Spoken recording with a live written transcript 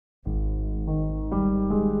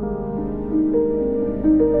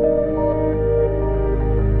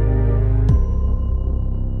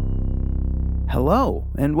Hello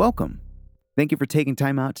and welcome. Thank you for taking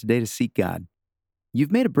time out today to seek God.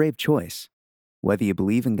 You've made a brave choice. Whether you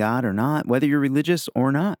believe in God or not, whether you're religious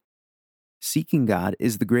or not, seeking God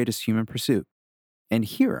is the greatest human pursuit. And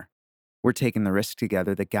here, we're taking the risk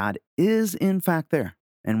together that God is in fact there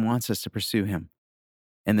and wants us to pursue Him.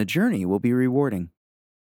 And the journey will be rewarding.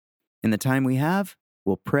 In the time we have,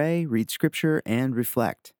 we'll pray, read scripture, and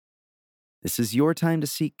reflect. This is your time to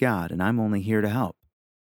seek God, and I'm only here to help.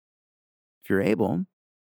 If you're able,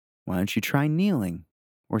 why don't you try kneeling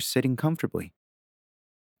or sitting comfortably?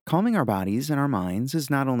 Calming our bodies and our minds is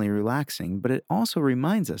not only relaxing, but it also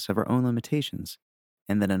reminds us of our own limitations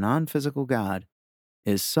and that a non physical God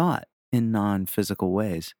is sought in non physical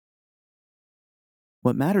ways.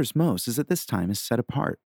 What matters most is that this time is set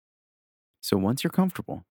apart. So once you're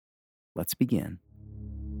comfortable, let's begin.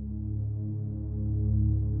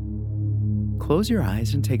 Close your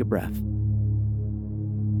eyes and take a breath.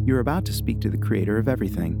 You're about to speak to the Creator of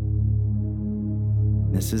everything.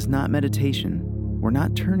 This is not meditation. We're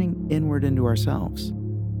not turning inward into ourselves.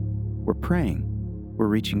 We're praying. We're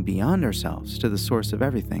reaching beyond ourselves to the source of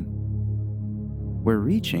everything. We're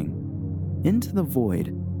reaching into the void,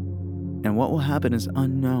 and what will happen is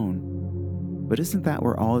unknown. But isn't that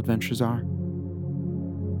where all adventures are?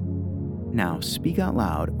 Now, speak out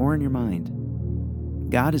loud or in your mind.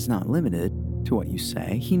 God is not limited to what you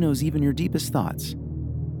say. He knows even your deepest thoughts.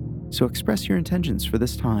 So express your intentions for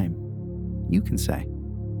this time. You can say,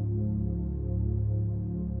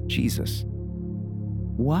 Jesus,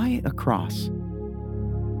 why a cross?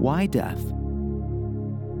 Why death?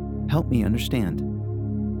 Help me understand.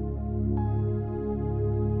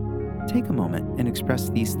 Take a moment and express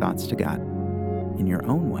these thoughts to God in your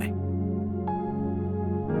own way.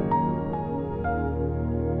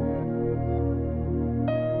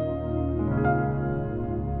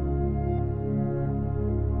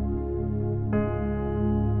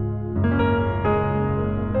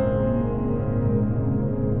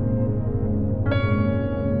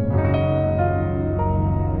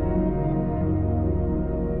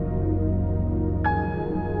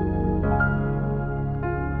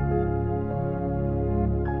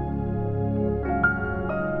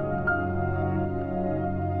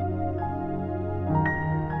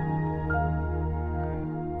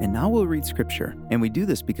 And now we'll read scripture, and we do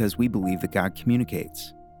this because we believe that God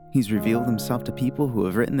communicates. He's revealed Himself to people who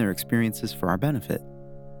have written their experiences for our benefit.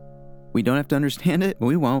 We don't have to understand it,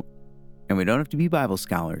 we won't, and we don't have to be Bible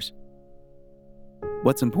scholars.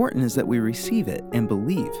 What's important is that we receive it and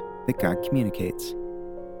believe that God communicates.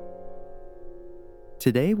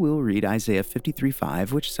 Today we'll read Isaiah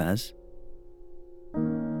 53:5, which says,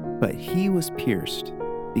 "But He was pierced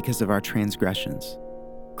because of our transgressions,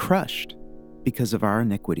 crushed because of our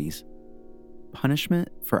iniquities. Punishment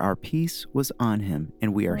for our peace was on Him,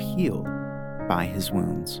 and we are healed by His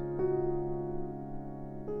wounds."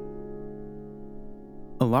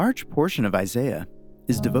 A large portion of Isaiah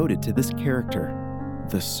is devoted to this character,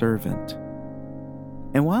 the servant.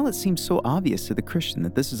 And while it seems so obvious to the Christian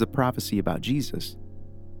that this is a prophecy about Jesus,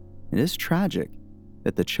 it is tragic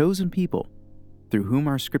that the chosen people through whom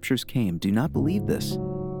our scriptures came do not believe this.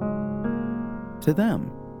 To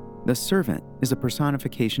them, the servant is a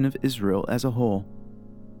personification of Israel as a whole.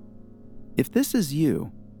 If this is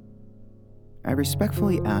you, I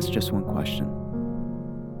respectfully ask just one question.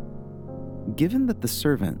 Given that the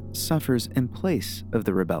servant suffers in place of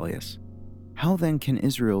the rebellious, how then can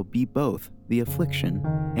Israel be both the affliction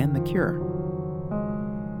and the cure?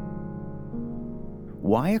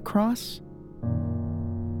 Why a cross?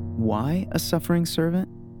 Why a suffering servant?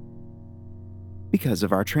 Because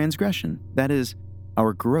of our transgression, that is,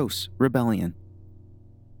 our gross rebellion.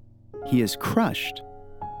 He is crushed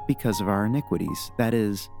because of our iniquities, that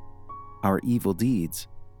is, our evil deeds.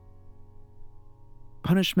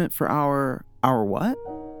 Punishment for our what?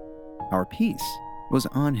 Our peace was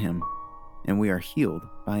on Him, and we are healed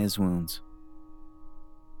by His wounds.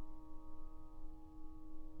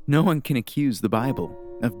 No one can accuse the Bible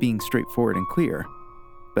of being straightforward and clear,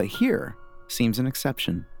 but here seems an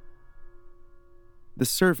exception. The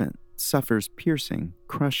servant suffers piercing,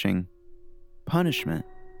 crushing, punishment,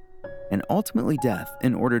 and ultimately death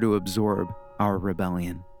in order to absorb our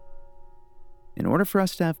rebellion. In order for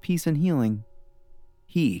us to have peace and healing,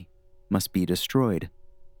 He must be destroyed.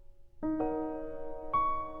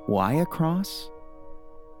 Why a cross?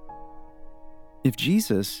 If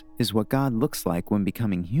Jesus is what God looks like when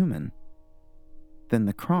becoming human, then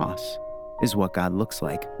the cross is what God looks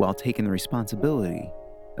like while taking the responsibility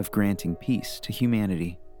of granting peace to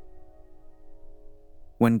humanity.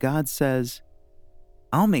 When God says,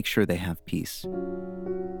 "I'll make sure they have peace,"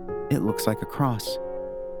 it looks like a cross.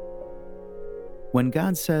 When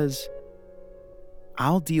God says,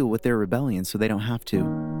 I'll deal with their rebellion so they don't have to,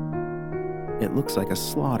 it looks like a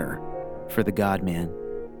slaughter for the God-man.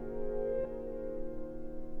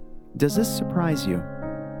 Does this surprise you?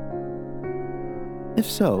 If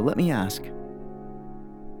so, let me ask,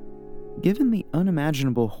 given the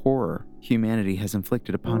unimaginable horror humanity has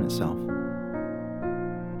inflicted upon itself,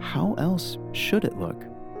 how else should it look?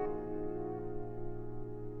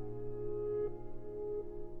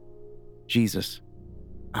 Jesus,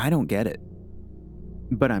 I don't get it,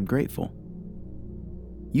 but I'm grateful.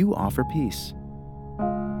 You offer peace.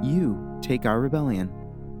 You take our rebellion.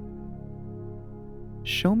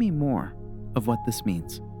 Show me more of what this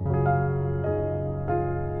means.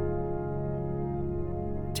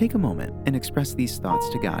 Take a moment and express these thoughts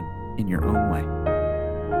to God in your own way.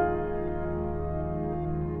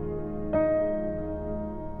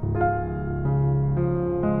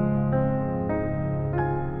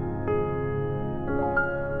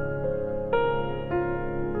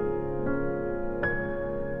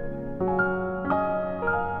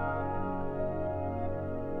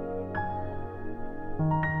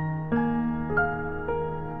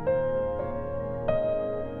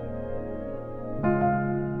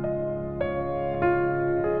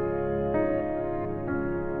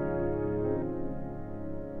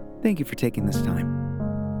 Thank you for taking this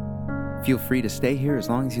time. Feel free to stay here as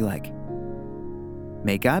long as you like.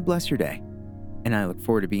 May God bless your day, and I look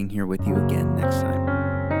forward to being here with you again next time.